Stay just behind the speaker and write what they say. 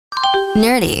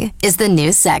Nerdy is the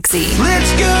new sexy.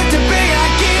 It's good to be a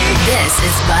geek. This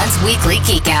is Bud's Weekly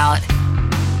Geek-out.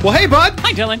 Well, hey, Bud.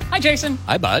 Hi, Dylan. Hi, Jason.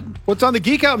 Hi, Bud. What's on the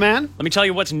Geek-out, man? Let me tell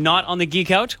you what's not on the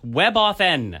Geek-out.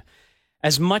 WebAuthn.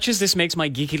 As much as this makes my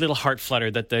geeky little heart flutter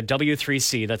that the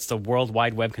W3C, that's the World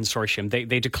Wide Web Consortium,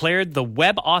 they declared the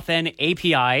WebAuthn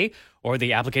API, or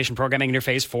the Application Programming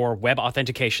Interface for Web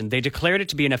Authentication, they declared it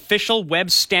to be an official web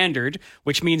standard,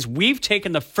 which means we've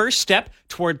taken the first step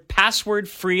toward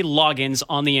password-free logins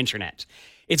on the internet.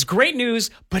 It's great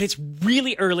news, but it's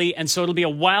really early, and so it'll be a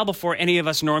while before any of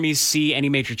us normies see any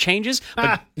major changes.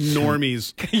 But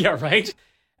normies. Yeah, right?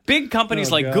 Big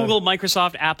companies like God. Google,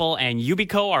 Microsoft, Apple, and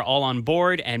Yubico are all on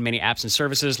board, and many apps and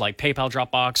services like PayPal,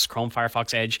 Dropbox, Chrome,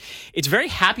 Firefox, Edge. It's very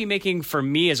happy-making for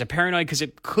me as a paranoid because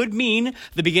it could mean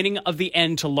the beginning of the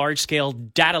end to large-scale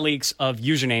data leaks of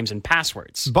usernames and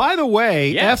passwords. By the way,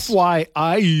 Yes.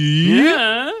 FYI,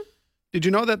 Yeah. did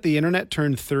you know that the internet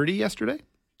turned 30 yesterday?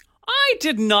 I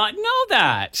did not know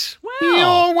that. Wow.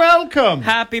 You're welcome.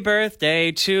 Happy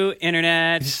birthday to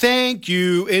Internet. Thank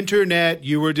you, Internet.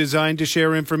 You were designed to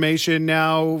share information.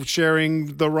 Now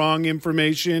sharing the wrong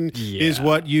information is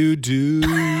what you do.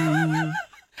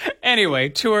 Anyway,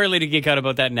 too early to geek out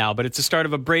about that now, but it's the start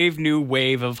of a brave new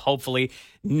wave of hopefully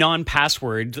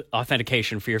non-password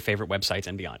authentication for your favorite websites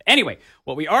and beyond. Anyway,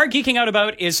 what we are geeking out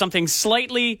about is something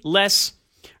slightly less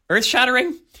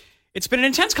earth-shattering. It's been an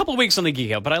intense couple of weeks on the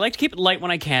Geek Out, but I like to keep it light when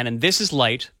I can, and this is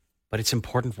light, but it's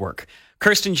important work.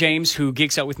 Kirsten James, who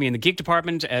geeks out with me in the Geek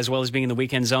Department, as well as being in the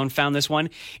Weekend Zone, found this one.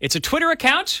 It's a Twitter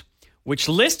account which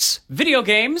lists video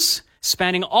games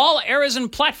spanning all eras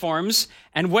and platforms,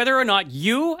 and whether or not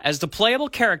you, as the playable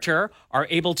character, are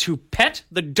able to pet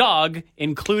the dog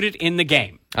included in the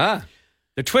game.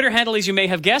 The Twitter handle, as you may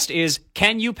have guessed, is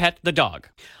Can You Pet the Dog?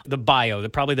 The bio,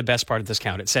 probably the best part of this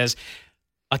account. It says,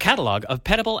 a catalog of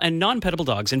pettable and non-pettable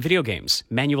dogs in video games.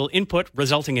 Manual input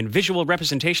resulting in visual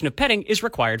representation of petting is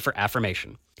required for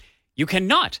affirmation. You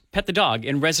cannot pet the dog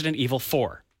in Resident Evil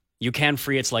 4. You can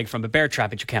free its leg from a bear trap,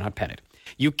 but you cannot pet it.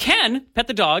 You can pet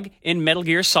the dog in Metal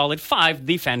Gear Solid 5,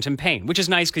 The Phantom Pain, which is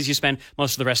nice because you spend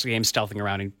most of the rest of the game stealthing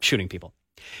around and shooting people.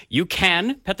 You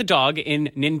can pet the dog in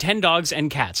Nintendogs and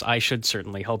Cats. I should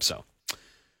certainly hope so.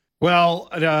 Well,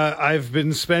 I've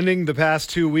been spending the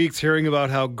past 2 weeks hearing about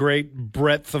how great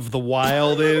Breath of the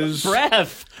Wild is.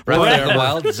 Breath of the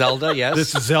Wild, Zelda, yes.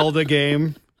 This Zelda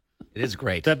game It is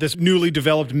great. that this newly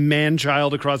developed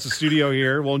man-child across the studio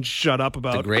here won't shut up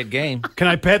about. It's a great game. Can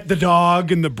I pet the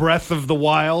dog in the Breath of the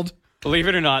Wild? Believe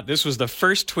it or not, this was the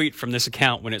first tweet from this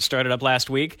account when it started up last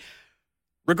week.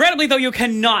 Regrettably, though, you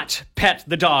cannot pet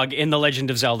the dog in The Legend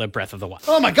of Zelda Breath of the Wild.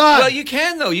 Oh, my God. Well, you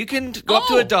can, though. You can go up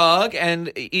to a dog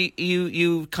and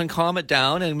you can calm it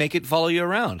down and make it follow you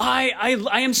around. I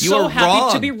am You so are happy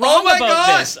wrong. to be wrong Oh my about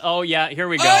God. this. Oh, yeah, here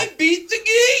we go. I beat the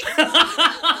geek!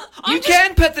 You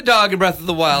can pet the dog in Breath of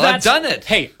the Wild. I've done it.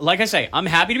 Hey, like I say, I'm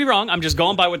happy to be wrong. I'm just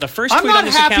going by what the first I'm tweet not on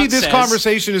this happy account this says.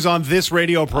 conversation is on this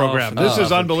radio program. This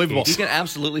is unbelievable. You can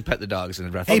absolutely pet the dogs in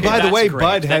Breath Hey, of the by Wild. the way, great.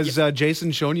 Bud, That- has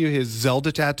Jason shown you his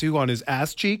Zelda tattoo on his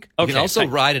ass cheek? You Okay, can also so-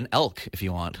 ride an elk if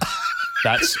you want.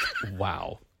 That's,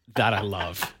 wow. That I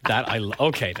love.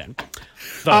 Okay, then.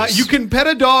 You can pet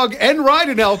a dog and ride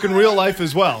an elk in real life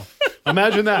as well.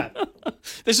 Imagine that.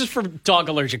 This is for dog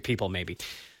allergic people, maybe.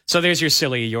 So there's your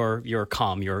silly, your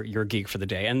calm, your geek for the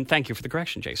day. And thank you for the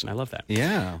correction, Jason. I love that.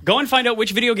 Yeah. Go and find out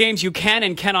which video games you can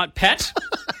and cannot pet,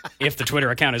 if the Twitter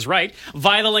account is right,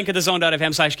 via the link at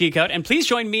thezone.fm/geekout. And please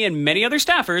join me and many other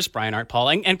staffers, Brian, Art, Paul,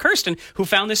 and Kirsten, who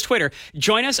found this Twitter.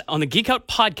 Join us on the Geek Out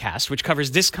podcast, which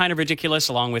covers this kind of ridiculous,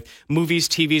 along with movies,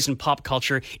 TVs, and pop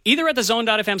culture, either at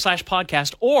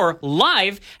thezone.fm/podcast or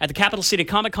live at the Capital City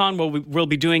Comic Con, where we'll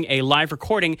be doing a live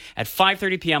recording at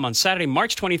 5:30 p.m. on Saturday,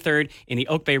 March 23rd in the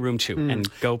Oak Bay Room 2. And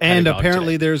go pet And a dog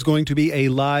apparently today. there's going to be a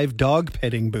live dog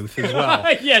petting booth as well.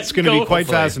 Yes, It's going to be quite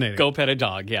fascinating. Go pet a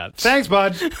dog, yeah. Thanks,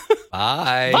 Bud.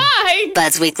 Bye. Bye!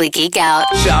 Bud's Weekly Geek-out.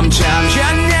 Sometimes you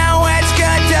know it's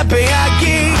good to be a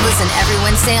geek. Listen every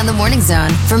Wednesday on The Morning Zone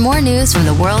for more news from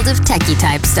the world of techie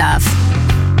type stuff.